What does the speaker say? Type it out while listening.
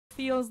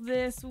feels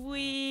this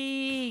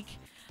week.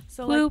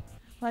 So Whoop.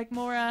 like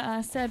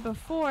Maura said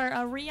before,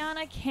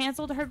 Rihanna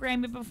canceled her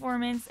Grammy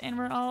performance, and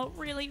we're all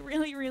really,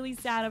 really, really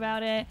sad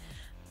about it.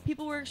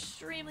 People were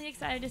extremely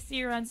excited to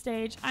see her on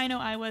stage. I know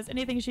I was.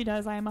 Anything she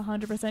does, I am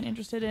 100%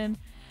 interested in.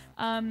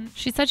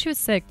 She said she was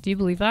sick. Do you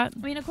believe that? I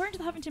mean, according to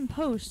the Huffington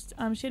Post,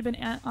 she had been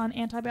on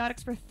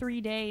antibiotics for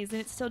 3 days,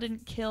 and it still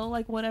didn't kill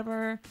like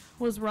whatever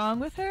was wrong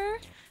with her.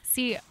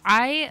 See,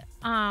 I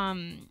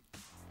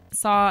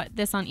saw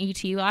this on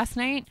ET last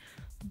night,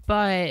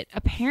 but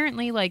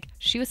apparently, like,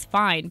 she was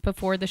fine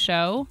before the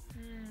show,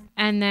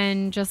 and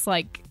then just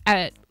like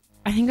I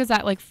think it was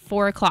at like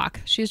 4 o'clock,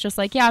 she was just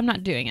like, "Yeah, I'm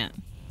not doing it."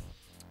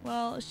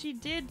 Well, she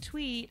did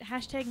tweet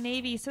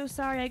 #Navy. So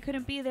sorry I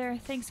couldn't be there.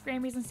 Thanks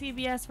Grammys and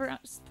CBS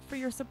for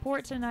your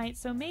support tonight.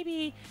 So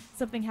maybe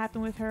something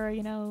happened with her,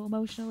 you know,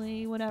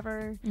 emotionally,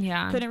 whatever.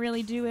 Yeah. Couldn't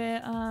really do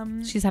it.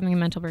 She's having a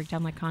mental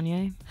breakdown like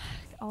Kanye.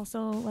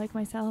 Also like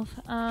myself.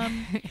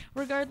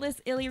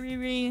 Regardless, Illy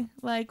Riri,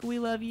 like, we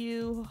love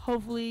you.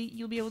 Hopefully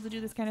you'll be able to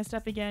do this kind of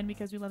stuff again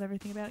because we love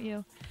everything about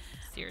you.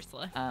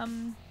 Seriously.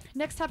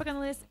 Next topic on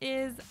the list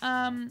is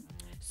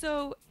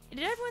so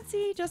did everyone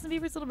see Justin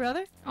Bieber's little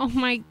brother? Oh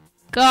my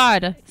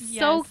god. Yes.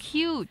 So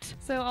cute.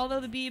 So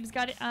although the Biebs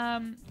got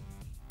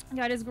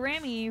his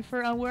Grammy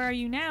for Where Are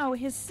You Now,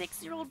 his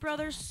 6-year-old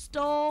brother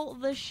stole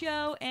the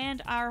show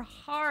and our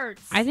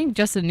hearts. I think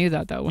Justin knew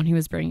that though when he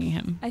was bringing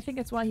him. I think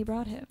that's why he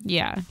brought him.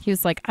 Yeah. He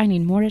was like, I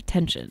need more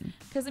attention.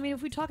 Because, I mean,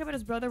 if we talk about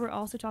his brother, we're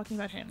also talking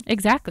about him.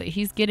 Exactly.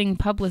 He's getting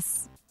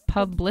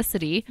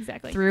publicity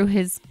Exactly. through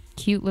his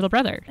cute little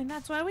brother. And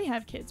that's why we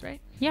have kids,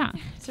 right? Yeah.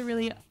 To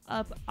really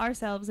up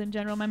ourselves in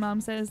general. My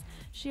mom says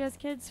she has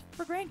kids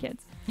for grandkids.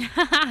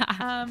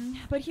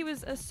 But he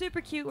was super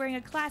cute, wearing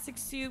a classic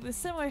suit with a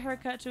similar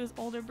haircut to his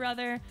older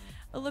brother.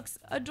 It looks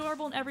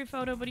adorable in every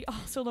photo, but he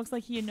also looks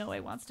like he in no way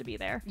wants to be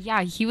there.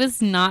 Yeah, he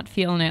was not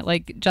feeling it.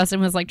 Like,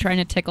 Justin was like trying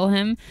to tickle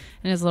him,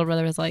 and his little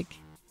brother was like,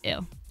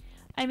 ew.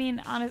 I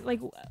mean, like,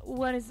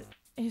 what is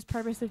his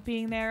purpose of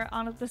being there?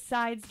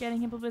 Besides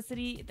getting him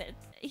publicity,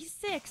 he's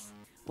 6.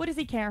 What does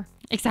he care?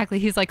 Exactly.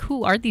 He's like,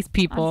 who are these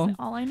people? Honestly,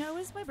 all I know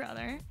is my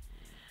brother.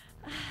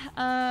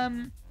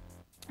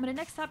 But the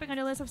next topic on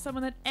your list of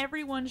someone that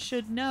everyone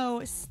should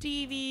know,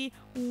 Stevie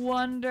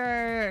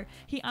Wonder.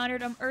 He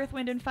honored Earth,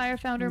 Wind, and Fire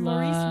founder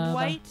Maurice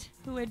White,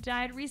 who had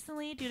died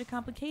recently due to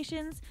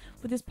complications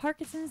with his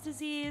Parkinson's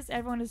disease.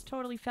 Everyone has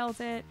totally felt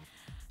it.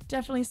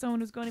 Definitely someone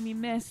who's going to be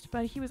missed,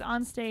 but he was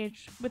on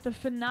stage with the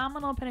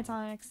phenomenal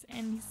Pentatonix,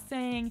 and he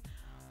sang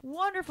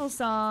wonderful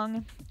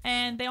song,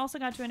 and they also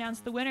got to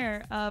announce the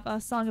winner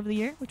of Song of the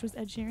Year, which was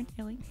Ed Sheeran.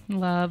 Illy.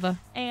 Love.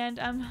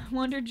 And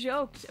Wonder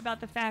joked about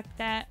the fact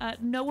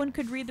that no one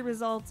could read the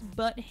results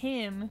but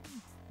him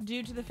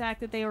due to the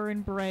fact that they were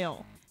in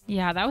Braille.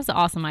 Yeah, that was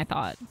awesome, I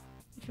thought.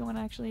 If you want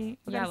to actually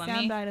let me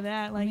soundbite of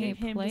that, like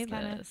him play just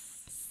kind of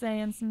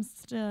saying some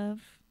stuff.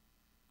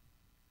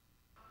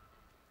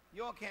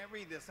 You all can't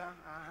read this, huh?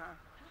 Uh-huh.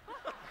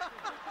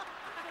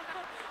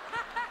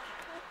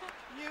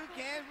 You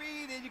can't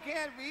read it. You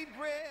can't read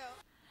Braille.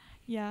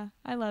 Yeah,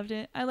 I loved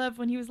it. I loved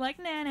when he was like,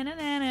 na na na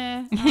na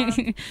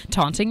na.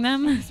 Taunting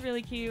them. It's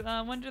really cute.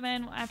 Wonder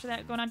then, after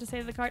that, going on to say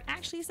that the card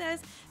actually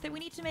says that we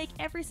need to make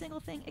every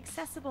single thing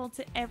accessible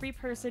to every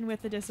person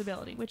with a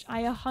disability, which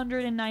I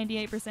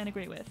 198%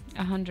 agree with.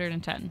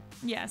 110.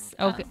 Yes.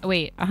 Okay,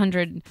 wait,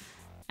 100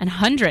 and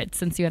 100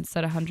 since you had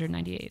said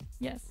 198.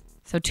 Yes.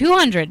 So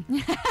 200.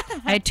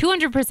 I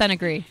 200%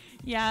 agree.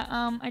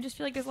 Yeah, I just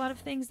feel like there's a lot of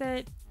things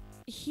that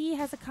he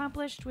has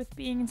accomplished with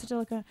being in such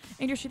a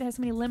industry that has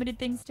so many limited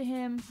things to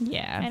him.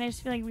 Yeah. And I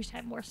just feel like we should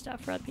have more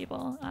stuff for other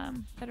people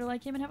that are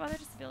like him and have other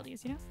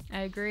disabilities, you know?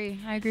 I agree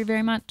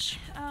very much.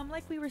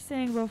 Like we were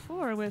saying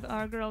before with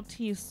our girl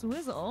T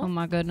Swizzle. Oh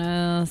my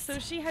goodness. So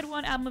she had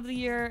won Album of the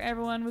Year.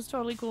 Everyone was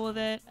totally cool with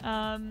it.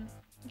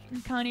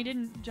 Kanye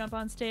didn't jump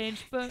on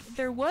stage, but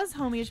there was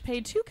homage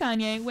paid to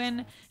Kanye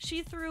when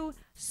she threw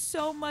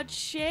so much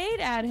shade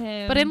at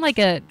him. But in like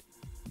a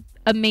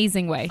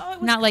amazing way. Oh,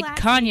 it was not classy. like,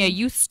 Kanye,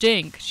 you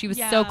stink. She was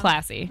so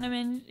classy. I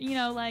mean, you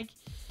know, like,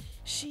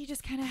 she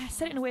just kind of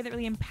said it in a way that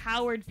really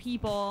empowered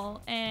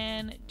people.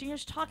 And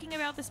just talking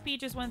about the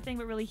speech is one thing,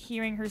 but really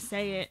hearing her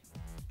say it,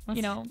 Let's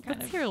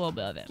hear a little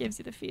bit of it. Gives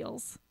you the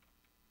feels.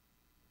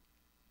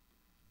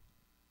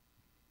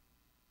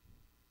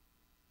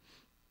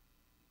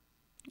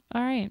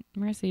 All right,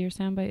 Marissa, your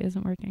soundbite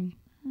isn't working.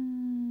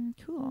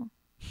 Cool.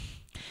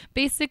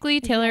 Basically,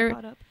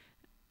 Taylor...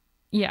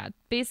 Yeah,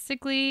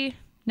 basically...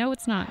 No,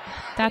 it's not.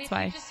 That's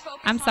why.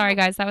 I'm sorry,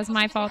 guys. That was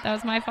my fault.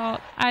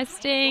 I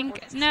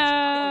stink.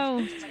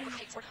 No.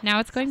 Now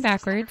it's going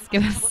backwards.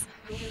 Give us...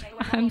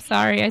 I'm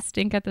sorry. I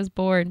stink at this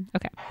board.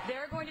 Okay. There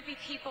are going to be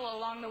people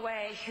along the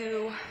way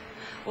who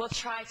will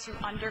try to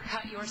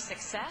undercut your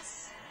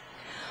success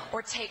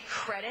or take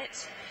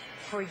credit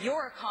for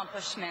your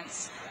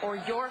accomplishments or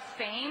your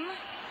fame.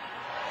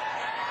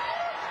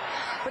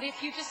 But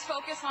if you just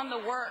focus on the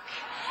work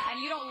and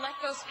you don't let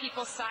those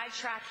people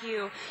sidetrack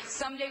you,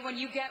 someday when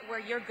you get where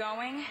you're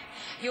going,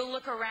 you'll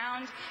look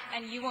around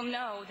and you will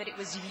know that it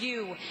was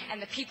you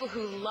and the people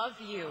who love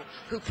you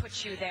who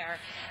put you there.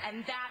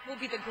 And that will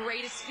be the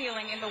greatest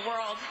feeling in the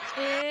world.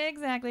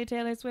 Exactly,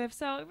 Taylor Swift.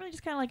 So it really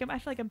just kind of like, I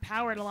feel like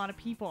empowered a lot of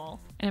people.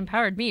 It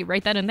empowered me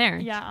right then and there.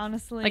 Yeah,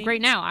 honestly. Like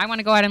right now, I want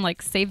to go out and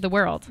like save the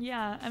world.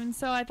 Yeah, I mean,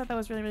 so I thought that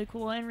was really, really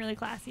cool and really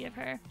classy of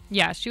her.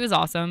 Yeah, she was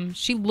awesome.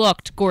 She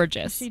looked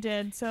gorgeous. She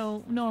did,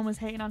 so no one was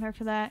hating on her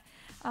for that.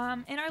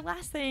 And our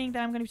last thing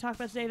that I'm going to talk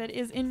about today that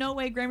is in no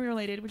way Grammy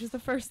related, which is the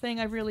first thing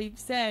I've really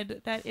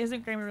said that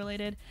isn't Grammy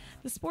related,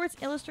 the Sports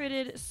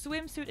Illustrated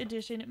Swimsuit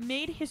Edition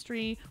made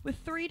history with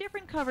 3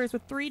 different covers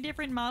with 3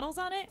 different models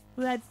on it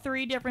who had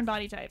 3 different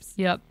body types.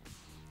 Yep.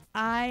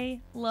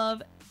 I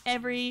love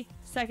every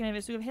second of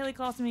it. So we have Haley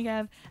Clausen, we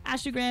have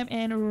Ashley Graham,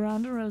 and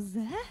Ronda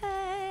Rousey.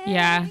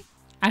 Yeah.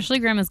 Ashley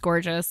Graham is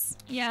gorgeous.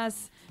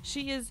 Yes.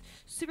 She is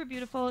super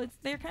beautiful.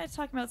 They're kind of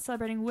talking about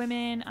celebrating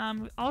women,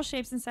 all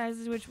shapes and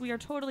sizes, which we are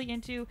totally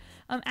into.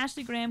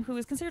 Ashley Graham, who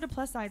is considered a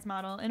plus-size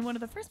model, and one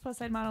of the first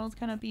plus-size models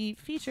kind of be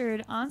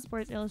featured on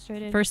Sports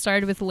Illustrated. First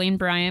started with Lane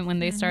Bryant when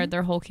they started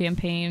their whole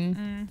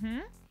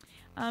campaign.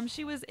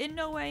 She was in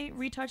no way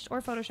retouched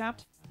or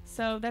photoshopped,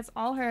 so that's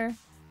all her.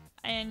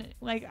 And,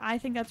 like, I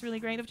think that's really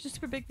great. It's just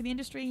super big for the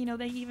industry. You know,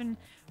 they even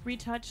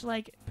retouch,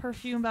 like,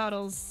 perfume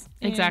bottles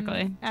in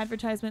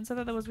advertisements. So I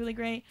thought that was really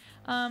great.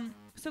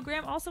 So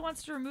Graham also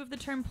wants to remove the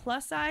term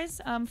plus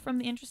size from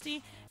the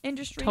industry.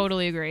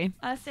 Totally agree.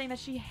 Saying that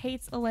she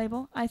hates a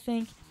label. I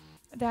think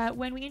that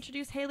when we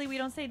introduce Haley, we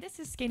don't say, this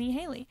is skinny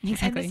Haley.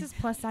 Exactly. And this is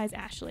plus size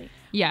Ashley.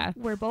 Yeah.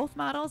 We're both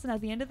models, and at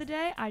the end of the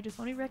day, I just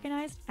want to be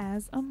recognized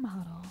as a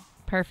model.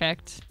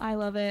 Perfect. I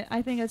love it.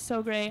 I think it's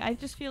so great. I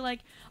just feel like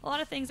a lot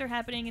of things are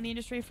happening in the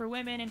industry for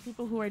women and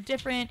people who are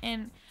different,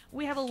 and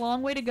we have a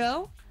long way to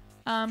go,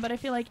 but I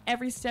feel like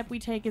every step we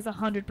take is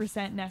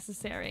 100%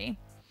 necessary.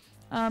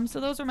 So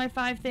those are my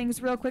 5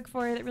 things real quick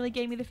for you that really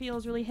gave me the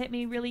feels, really hit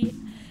me really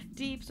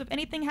deep. So if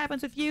anything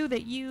happens with you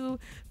that you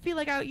feel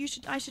like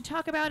I should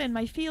talk about in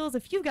my feels,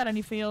 if you've got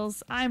any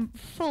feels, I'm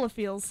full of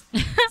feels.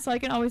 So I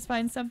can always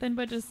find something,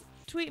 but just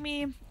tweet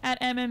me at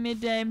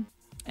MMMidday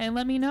and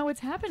let me know what's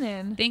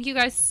happening. Thank you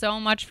guys so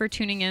much for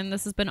tuning in.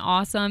 This has been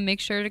awesome.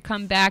 Make sure to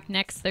come back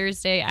next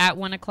Thursday at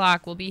 1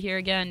 o'clock. We'll be here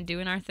again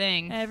doing our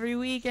thing. Every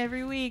week.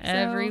 Every week.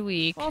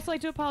 I'd also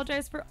like to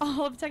apologize for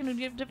all of the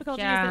technical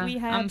difficulties that we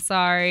have. I'm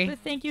sorry. But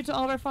thank you to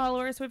all of our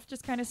followers who have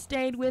just kind of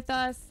stayed with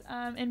us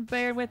and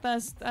bared with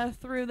us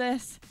through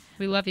this.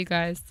 We love you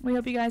guys. We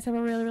hope you guys have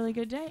a really, really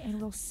good day,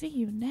 and we'll see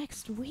you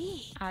next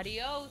week.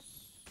 Adios.